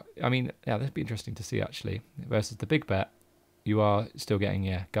I mean, yeah, that'd be interesting to see actually. Versus the big bet, you are still getting,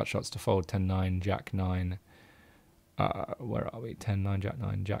 yeah, gut shots to fold 10-9, Jack 9. Where are we? 10-9, Jack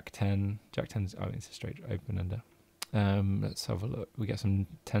 9, Jack 10. Jack 10's, oh, it's a straight open ender. Let's have a look. We get some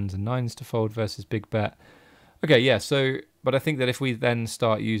 10s and 9s to fold versus big bet. Okay, yeah, so, but I think that if we then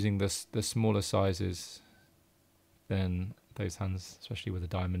start using the smaller sizes, then those hands, especially with a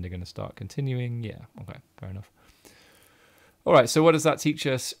diamond, are going to start continuing. Yeah, okay, fair enough. All right, so what does that teach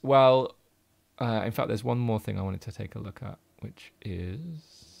us? Well, in fact, there's one more thing I wanted to take a look at, which is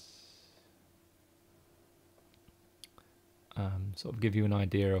sort of give you an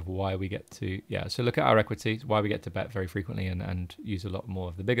idea of why we get to, yeah, so look at our equity, why we get to bet very frequently and use a lot more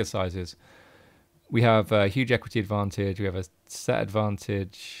of the bigger sizes. We have a huge equity advantage, we have a set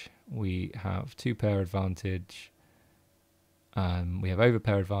advantage, we have 2-pair advantage, we have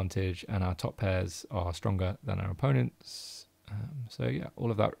overpair advantage, and our top pairs are stronger than our opponents. So yeah,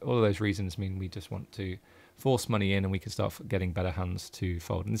 all of those reasons mean we just want to force money in, and we can start getting better hands to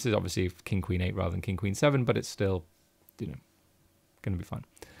fold. And this is obviously King Queen 8 rather than King Queen 7, but it's still, you know, going to be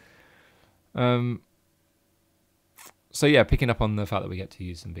fine. So yeah, picking up on the fact that we get to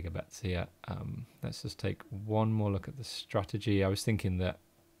use some bigger bets here. Let's just take one more look at the strategy. I was thinking that,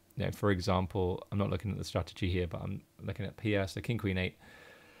 you know, for example, I'm not looking at the strategy here, but I'm looking at PS, so King Queen 8.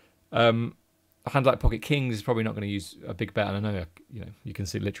 A hand like Pocket Kings is probably not going to use a big bet, and I know, you know, you can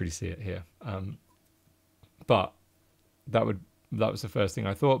literally see it here. But that was the first thing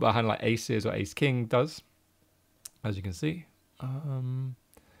I thought. But a hand like Aces or Ace King does, as you can see.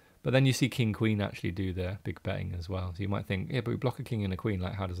 But then you see King Queen actually do the big betting as well. So you might think, yeah, but we block a king and a queen.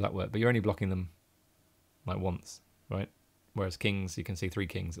 Like, how does that work? But you're only blocking them like once, right? Whereas kings, you can see 3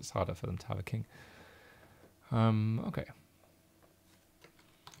 kings. It's harder for them to have a king. Okay.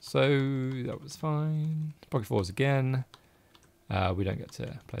 So that was fine. Pocket fours again. We don't get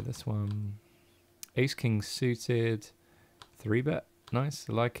to play this one. Ace king suited. 3-bet. Nice.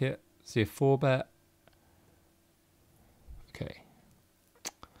 I like it. See a 4-bet. Okay.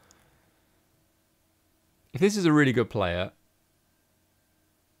 If this is a really good player,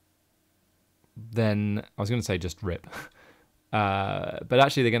 then I was going to say just rip. But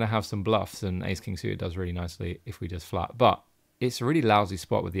actually they're going to have some bluffs, and ace king suited does really nicely if we just flat. But it's a really lousy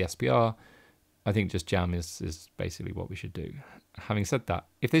spot with the SPR. I think just jam is basically what we should do. Having said that,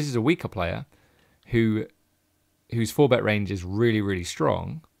 if this is a weaker player whose 4-bet range is really, really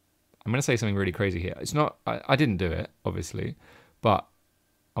strong, I'm going to say something really crazy here. It's not, I didn't do it, obviously, but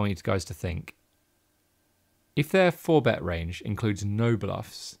I want you guys to think. If their 4-bet range includes no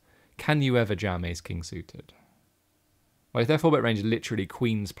bluffs, can you ever jam ace king suited? Well, if their 4-bet range is literally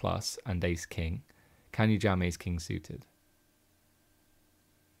queens plus and ace king, can you jam ace king suited?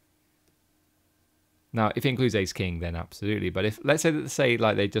 Now, if it includes ace king, then absolutely. But if, let's say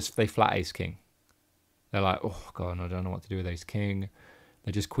like they flat ace king, they're like, oh god, I don't know what to do with ace king.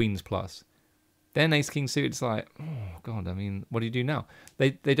 They're just queens plus. Then ace king suited's like, oh god, I mean, what do you do now?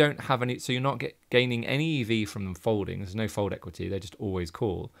 They don't have any, so you're not gaining any EV from them folding. There's no fold equity. They just always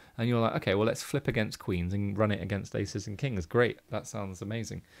call. And you're like, okay, well, let's flip against queens and run it against aces and kings. Great. That sounds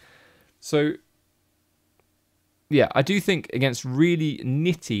amazing. So yeah, I do think against really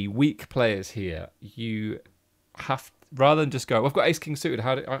nitty, weak players here, you have, rather than just go, I've got ace king suited,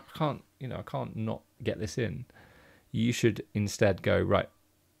 I can't not get this in. You should instead go, right,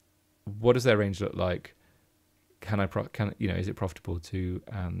 what does their range look like? Is it profitable to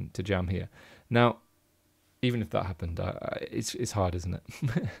jam here? Now, even if that happened, it's hard, isn't it,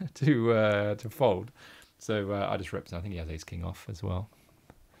 to fold? So I just ripped. I think he has ace king off as well,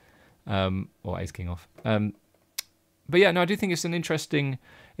 or ace king off. But yeah, no, I do think it's an interesting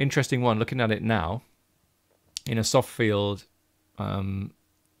one. Looking at it now, in a soft field, part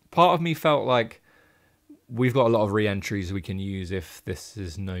of me felt like we've got a lot of re-entries we can use if this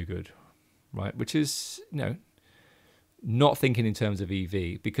is no good, right? Which is, not thinking in terms of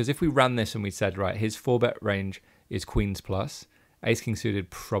EV, because if we ran this and we said, right, his 4-bet range is queens plus, ace king suited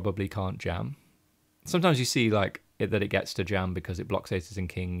probably can't jam. Sometimes you see like that it gets to jam because it blocks aces and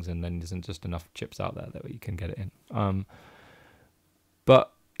kings, and then there's just enough chips out there that you can get it in.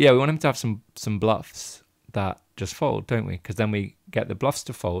 But yeah, we want him to have some bluffs that just fold, don't we? Because then we get the bluffs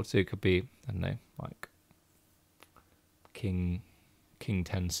to fold. So it could be, I don't know, like king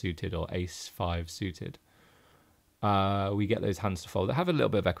 10 suited or ace 5 suited. We get those hands to fold that have a little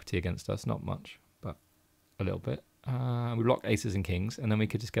bit of equity against us, not much, but a little bit. We block aces and kings, and then we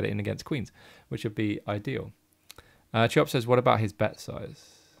could just get it in against queens, which would be ideal. Chop says, what about his bet size?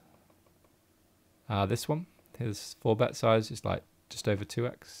 This one, his 4-bet size is like just over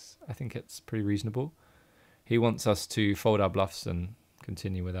 2x. I think it's pretty reasonable. He wants us to fold our bluffs and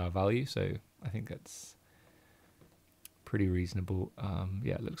continue with our value, so I think that's pretty reasonable.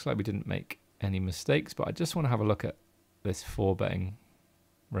 Yeah, it looks like we didn't make any mistakes, but I just want to have a look at this 4-betting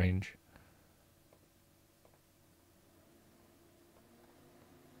range.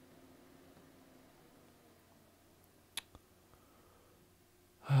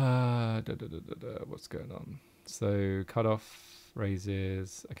 What's going on? So cutoff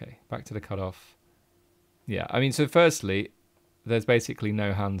raises. Okay, back to the cutoff. Yeah, I mean, so firstly, there's basically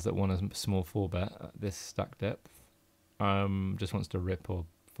no hands that want a small 4-bet at this stack depth. Just wants to rip or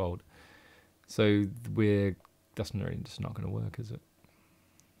fold. So that's really just not going to work, is it?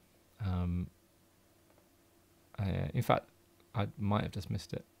 In fact, I might have just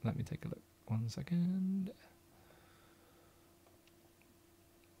missed it. Let me take a look. 1 second.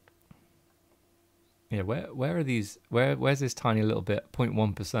 Yeah, where are these? Where's this tiny little bit?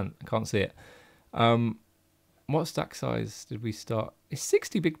 0.1%. I can't see it. What stack size did we start? It's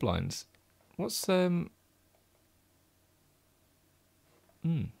 60 big blinds. What's I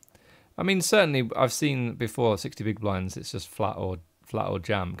mean, certainly I've seen before 60 big blinds. It's just flat or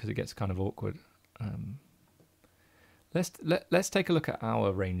jam because it gets kind of awkward. Let's take a look at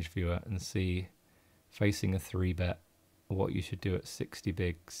our range viewer and see, facing a 3-bet, what you should do at 60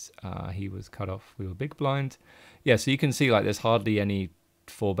 bigs. He was cut off. We were big blind. Yeah, so you can see like there's hardly any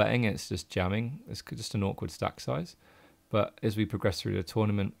 4-betting. It's just jamming. It's just an awkward stack size. But as we progress through the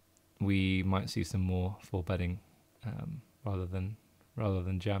tournament, we might see some more 4-betting rather than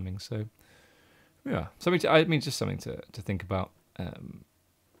jamming. So yeah, just something to think about. But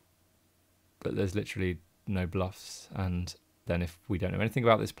there's literally no bluffs, and then if we don't know anything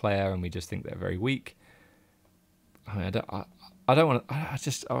about this player and we just think they're very weak, I mean, I don't want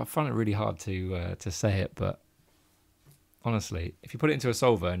to. I find it really hard to say it, but honestly, if you put it into a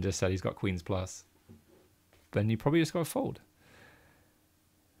solver and just said he's got Queen's Plus, then you probably just got to fold.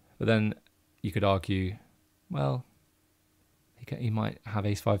 But then you could argue, well, he might have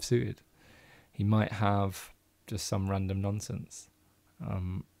Ace-5 suited. He might have just some random nonsense.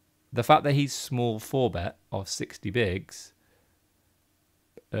 The fact that he's small 4-bet of 60 bigs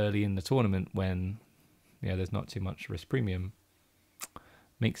early in the tournament when there's not too much risk premium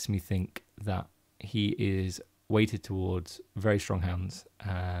makes me think that he is weighted towards very strong hands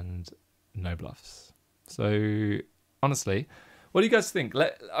and no bluffs. So honestly, what do you guys think?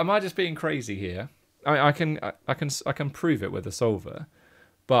 Am I just being crazy here? I mean, I can prove it with a solver,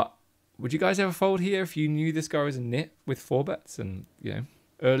 but would you guys ever fold here if you knew this guy was a nit with 4-bets and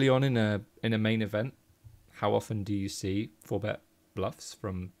early on in a main event? How often do you see 4-bet bluffs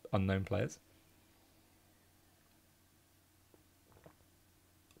from unknown players?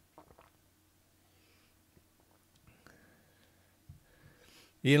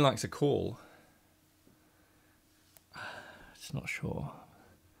 Ian likes a call. Just not sure.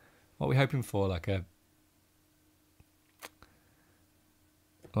 What are we hoping for?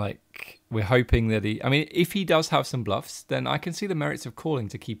 We're hoping that I mean, if he does have some bluffs, then I can see the merits of calling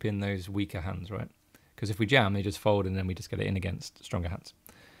to keep in those weaker hands, right? Because if we jam, they just fold and then we just get it in against stronger hands.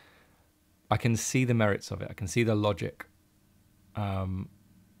 I can see the merits of it. I can see the logic. Yeah.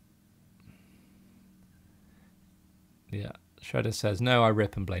 Shredder says, no, I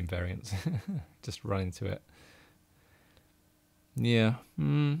rip and blame variance. Just run into it. Yeah.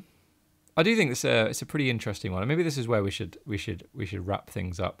 I do think it's a pretty interesting one. Maybe this is where we should wrap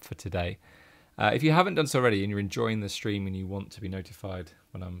things up for today. If you haven't done so already and you're enjoying the stream and you want to be notified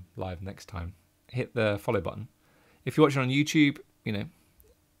when I'm live next time, hit the follow button. If you're watching on YouTube,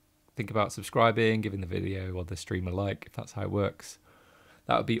 think about subscribing, giving the video or the stream a like, if that's how it works.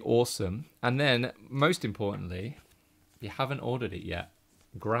 That would be awesome. And then, most importantly, if you haven't ordered it yet,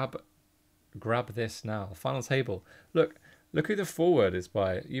 grab this now. Final table. Look who the foreword is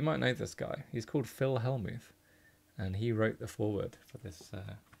by. You might know this guy. He's called Phil Hellmuth, and he wrote the foreword for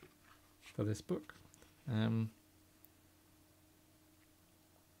this book. And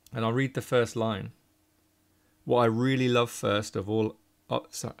I'll read the first line. What I really love first of all... Oh,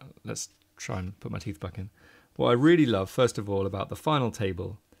 sorry, let's try and put my teeth back in. What I really love first of all about the final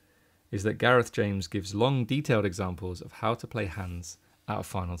table is that Gareth James gives long, detailed examples of how to play hands at a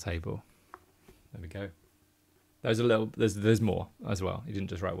final table. There we go. There's more as well. He didn't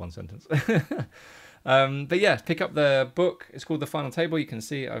just write one sentence. But yeah, pick up the book. It's called The Final Table. You can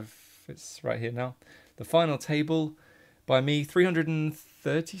see it's right here now. The Final Table by me,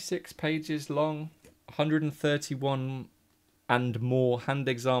 336 pages long, 131 and more hand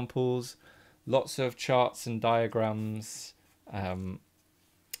examples, lots of charts and diagrams.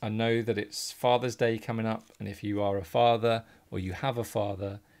 I know that it's Father's Day coming up, and if you are a father or you have a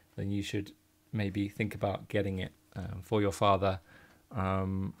father, then you should maybe think about getting it for your father,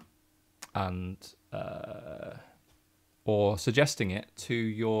 or suggesting it to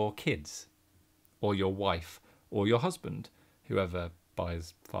your kids or your wife or your husband, whoever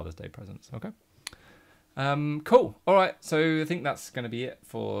buys Father's Day presents. Okay. Cool. All right. So I think that's going to be it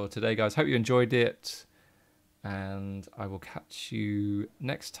for today, guys. Hope you enjoyed it. And I will catch you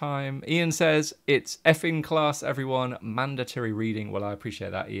next time. Ian says, it's effing class, everyone. Mandatory reading. Well, I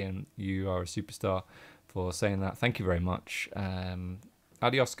appreciate that, Ian. You are a superstar for saying that. Thank you very much.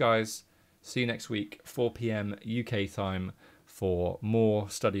 Adios, guys. See you next week, 4 p.m. UK time, for more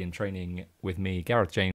study and training with me, Gareth James.